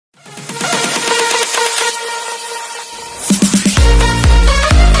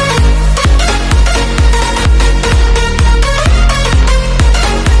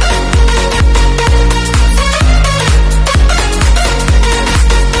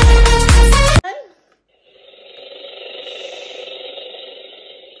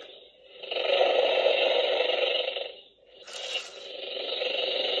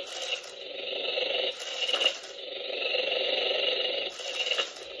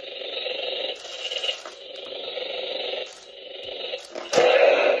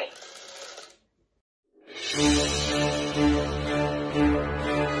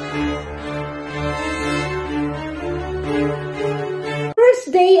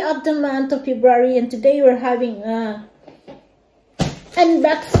day of the month of February, and today we're having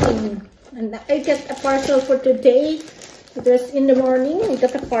unboxing. And I got a parcel for today. It was in the morning. I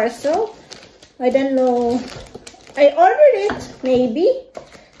got a parcel. I don't know. I ordered it, maybe.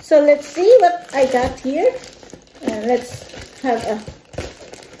 So let's see what I got here. Let's have a...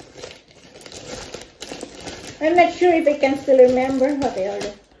 I'm not sure if I can still remember what I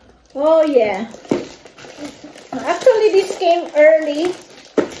ordered. Oh yeah. Actually, this came early.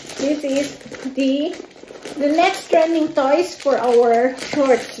 This is the next trending toys for our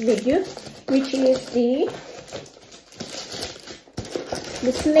shorts video, which is the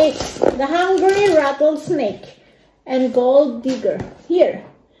snakes, the hungry rattled snake and gold digger. Here,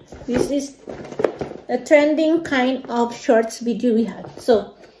 this is a trending kind of shorts video we have.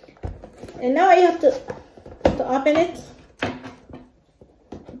 So, and now I have to open it,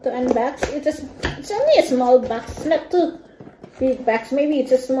 to unbox. It's only a small box. It's not too big box. Maybe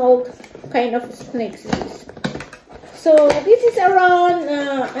it's a small kind of snakes. So this is around.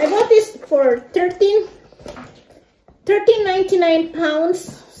 I bought this for 13.99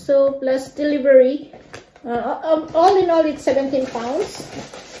 pounds. So plus delivery. All in all, it's 17 pounds.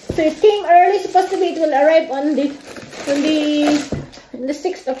 So it came early. Supposed to be it will arrive on the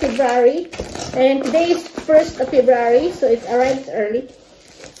 6th of February, and today is 1st of February, so it arrives early.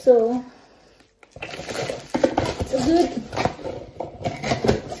 So it's good.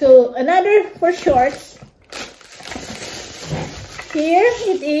 So another for shorts. Here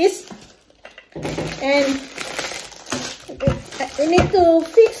it is, and we need to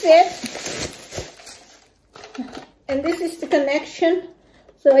fix it. And this is the connection.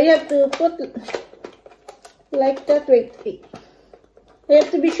 So I have to put like that. Wait. I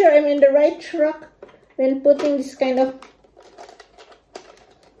have to be sure I'm in the right track when putting this kind of,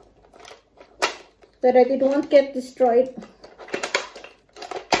 that I won't get destroyed.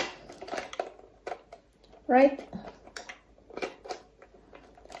 Right?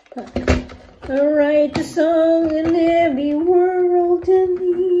 Alright, the song in every world to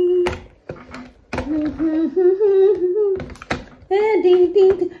me.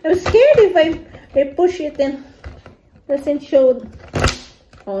 I'm scared if I push it and doesn't show.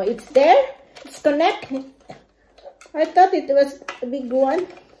 Oh, it's there. It's connected. I thought it was a big one,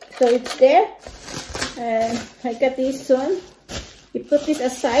 so it's there. And I got this one. You put this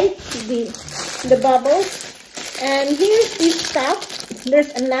aside, the bubbles. And here's this stuff. There's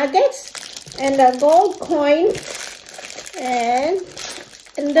a nuggets and a gold coin and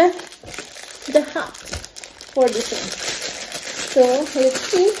the hat for this one. So let's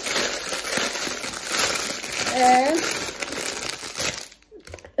see. And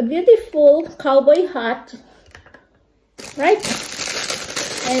a beautiful cowboy hat, right?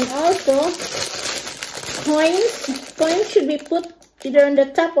 And also coins. Coins should be put either on the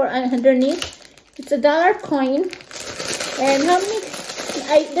top or underneath. It's $1 coin. And how many?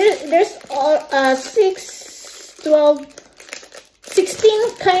 There's all 16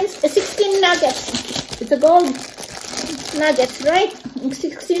 kinds, 16 nuggets. It's a gold nuggets, right?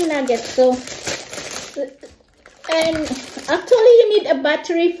 16 nuggets. So, and actually you need a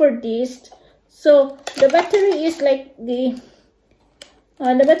battery for this. So the battery is like the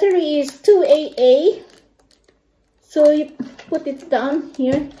battery is 2AA. So you put it down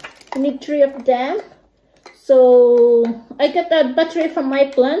here. You need 3 of them. So I got that battery from my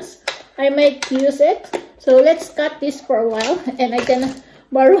plants. I might use it. So let's cut this for a while, and I can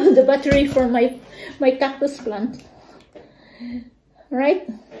borrow the battery for my cactus plant. Right?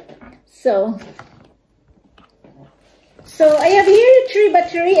 So I have here a 3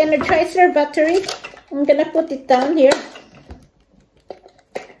 battery and a tracer battery. I'm gonna put it down here.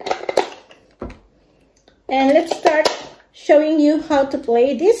 And let's start showing you how to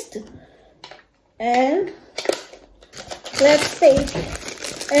play this. And let's take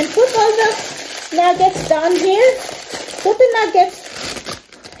and put all the nuggets down here. Put the nuggets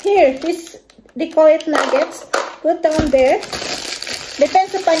here. They call it nuggets. Put down there.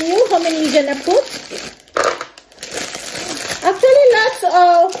 Depends upon you how many you're gonna put. Actually, lots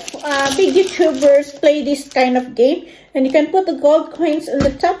of big YouTubers play this kind of game, and you can put the gold coins on the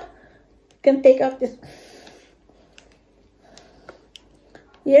top. You can take out this.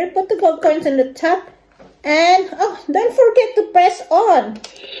 Here, put the gold coins on the top, and oh, don't forget to press on.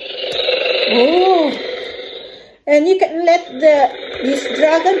 Oh, and you can let the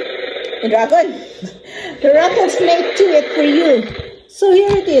rattlesnake do it for you. So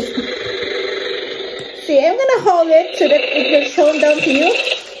here it is. See, I'm gonna hold it so that it will show down to you.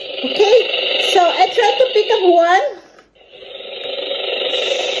 Okay, so I try to pick up one.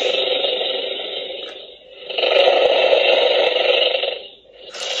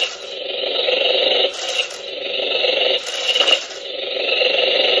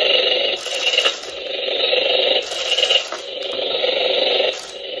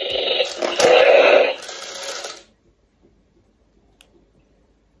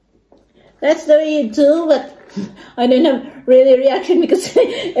 That's the way you do, but I don't have really reaction because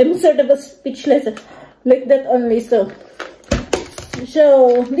I'm sort of a speechless like that only. So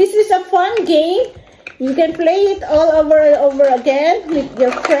this is a fun game. You can play it all over and over again with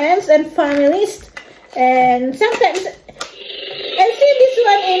your friends and families. And sometimes I've seen this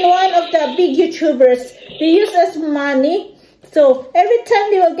one in one of the big YouTubers. They use as money. So every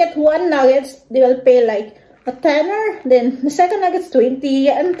time they will get one nuggets, they will pay like a tenner. Then the second nugget's 20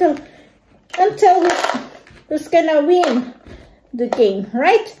 until who's gonna win the game,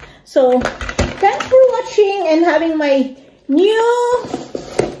 right? So thanks for watching and having my new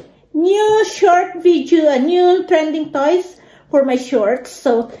short video, a new trending toys for my shorts.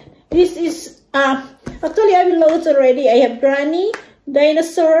 So this is actually I have loads already. I have granny,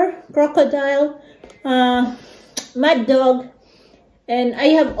 dinosaur, crocodile, mad dog, and I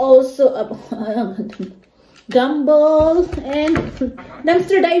have also a gumball and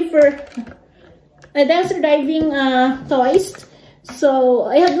dumpster diving toys. So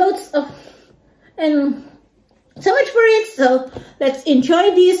I have loads of and so much for it. So let's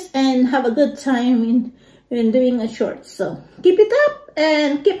enjoy this and have a good time in doing a short. So keep it up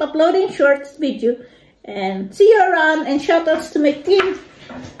and keep uploading shorts video, and see you around. And shout outs to my team.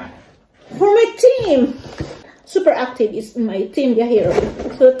 For my team, super active is my team, the hero.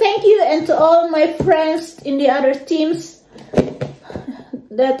 So thank you, and to all my friends in the other teams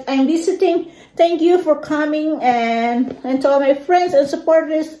that I'm visiting, thank you for coming, and to all my friends and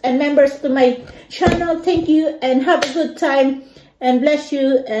supporters and members to my channel, thank you and have a good time and bless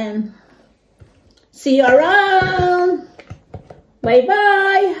you and see you around. Bye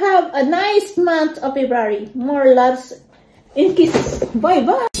bye. Have a nice month of February. More loves and kisses. Bye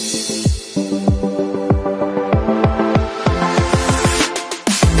bye.